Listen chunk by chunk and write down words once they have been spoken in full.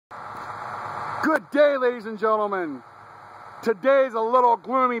Good day, ladies and gentlemen. Today's a little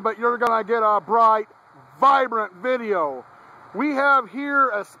gloomy, but you're gonna get a bright, vibrant video. We have here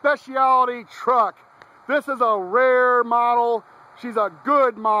a specialty truck. This is a rare model. She's a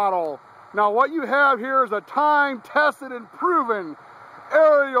good model. Now what you have here is a time-tested and proven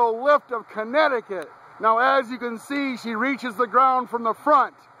aerial lift of Connecticut. Now as you can see, she reaches the ground from the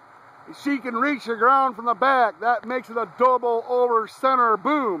front. She can reach the ground from the back. That makes it a double over center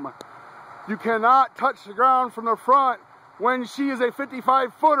boom. You cannot touch the ground from the front when she is a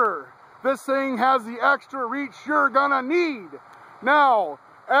 55-footer. This thing has the extra reach you're gonna need. Now,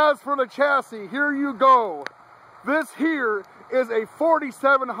 as for the chassis, here you go. This here is a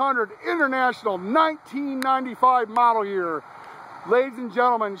 4700 International 1995 model year. Ladies and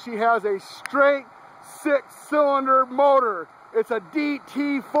gentlemen, she has a straight 6-cylinder motor. It's a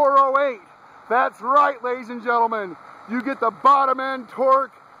DT408. That's right, ladies and gentlemen. You get the bottom end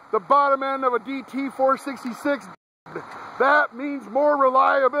torque, the bottom end of a DT466. That means more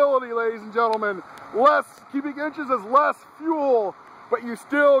reliability, ladies and gentlemen. Less cubic inches is less fuel, but you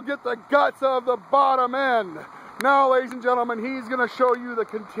still get the guts of the bottom end. Now, ladies and gentlemen, he's gonna show you the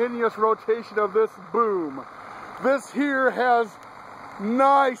continuous rotation of this boom. This here has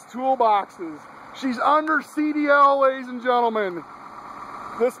nice toolboxes. She's under CDL, ladies and gentlemen.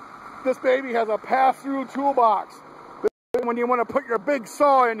 This baby has a pass-through toolbox. When you want to put your big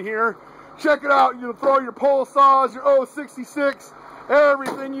saw in here, check it out. You can throw your pole saws, your 066,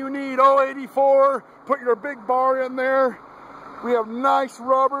 everything you need, 084, put your big bar in there. We have nice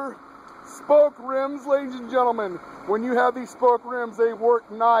rubber spoke rims, ladies and gentlemen. When you have these spoke rims, they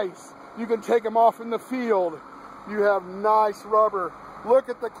work nice. You can take them off in the field. You have nice rubber. Look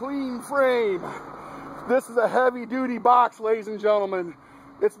at the clean frame. This is a heavy-duty box, ladies and gentlemen.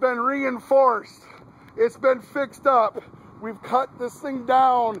 It's been reinforced. It's been fixed up. We've cut this thing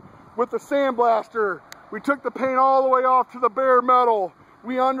down with the sandblaster. We took the paint all the way off to the bare metal.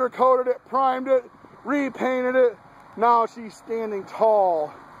 We undercoated it, primed it, repainted it. Now she's standing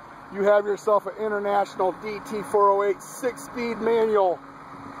tall. You have yourself an International DT408 6-speed manual.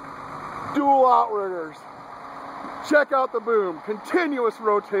 Dual outriggers. Check out the boom. Continuous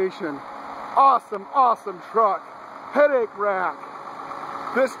rotation. Awesome, awesome truck. Headache rack.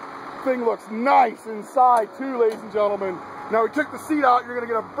 This thing looks nice inside too, ladies and gentlemen. Now we took the seat out, you're gonna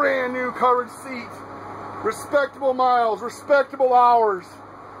get a brand new covered seat. Respectable miles, respectable hours.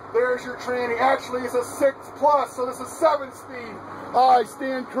 There's your tranny. Actually it's a 6+, so this is 7-speed. I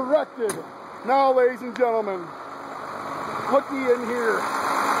stand corrected. Now, ladies and gentlemen, looky in here.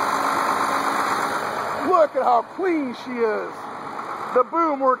 Look at how clean she is. The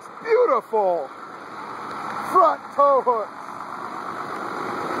boom works beautiful. Front tow hooks.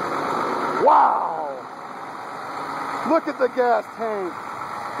 Wow! Look at the gas tank.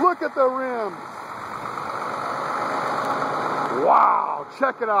 Look at the rims. Wow!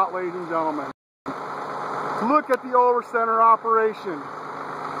 Check it out, ladies and gentlemen. Look at the over center operation.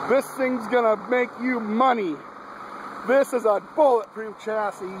 This thing's gonna make you money. This is a bulletproof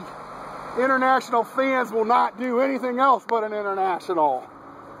chassis. International fans will not do anything else but an International.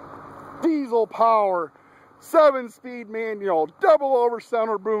 Diesel power. 7-speed manual, double over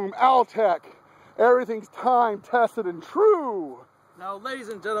center boom, Altec. Everything's time tested and true. Now, ladies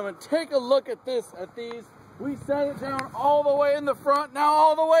and gentlemen, take a look at these. We set it down all the way in the front, now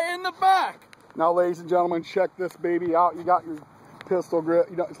all the way in the back. Now, ladies and gentlemen, check this baby out. You got your pistol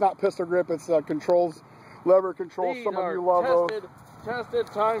grip. You know, it's not pistol grip, it's controls, lever controls. These some of you love those. Tested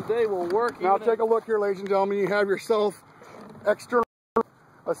times they will work. Now, take a look here, ladies and gentlemen. You have yourself external.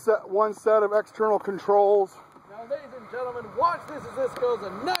 One set of external controls. Now, ladies and gentlemen, watch this as this goes. A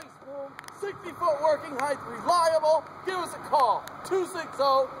nice boom, 60-foot working height, reliable. Give us a call,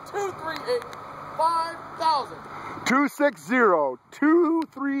 260-238-5000.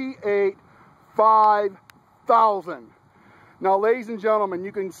 260-238-5000. Now, ladies and gentlemen,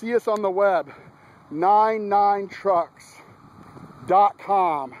 you can see us on the web,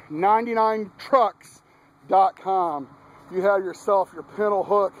 99trucks.com, 99trucks.com. You have yourself your pintle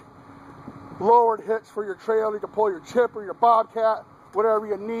hook, lowered hitch for your trailer. You can pull your chipper, your bobcat, whatever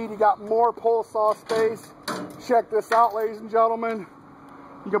you need. You got more pole saw space. Check this out, ladies and gentlemen.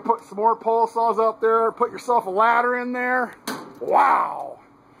 You can put some more pole saws up there. Put yourself a ladder in there. Wow!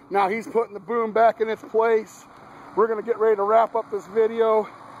 Now he's putting the boom back in its place. We're gonna get ready to wrap up this video.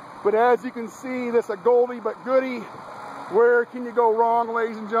 But as you can see, this is a goldie but goodie. Where can you go wrong,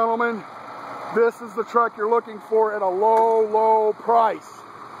 ladies and gentlemen? This is the truck you're looking for at a low, low price.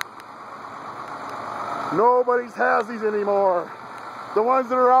 Nobody's has these anymore. The ones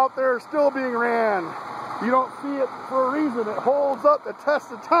that are out there are still being ran. You don't see it for a reason. It holds up the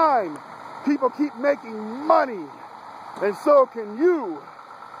test of time. People keep making money, and so can you.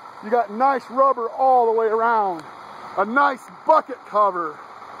 You got nice rubber all the way around, a nice bucket cover,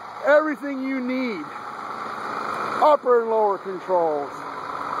 everything you need, upper and lower controls.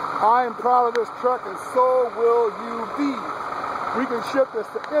 I am proud of this truck, and so will you be. We can ship this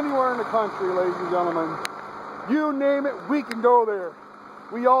to anywhere in the country, ladies and gentlemen. You name it, we can go there.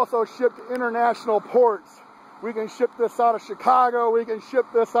 We also ship to international ports. We can ship this out of Chicago. We can ship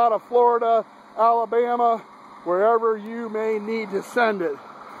this out of Florida, Alabama, wherever you may need to send it.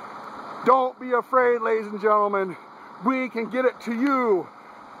 Don't be afraid, ladies and gentlemen. We can get it to you.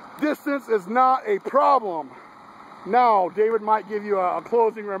 Distance is not a problem. Now, David might give you a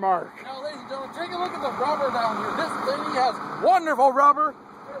closing remark. Now, ladies and gentlemen, take a look at the rubber down here. This thing has wonderful rubber.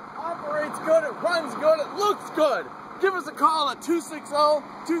 It operates good, it runs good, it looks good. Give us a call at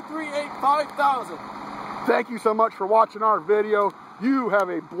 260-238-5000. Thank you so much for watching our video. You have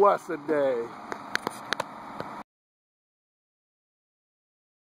a blessed day.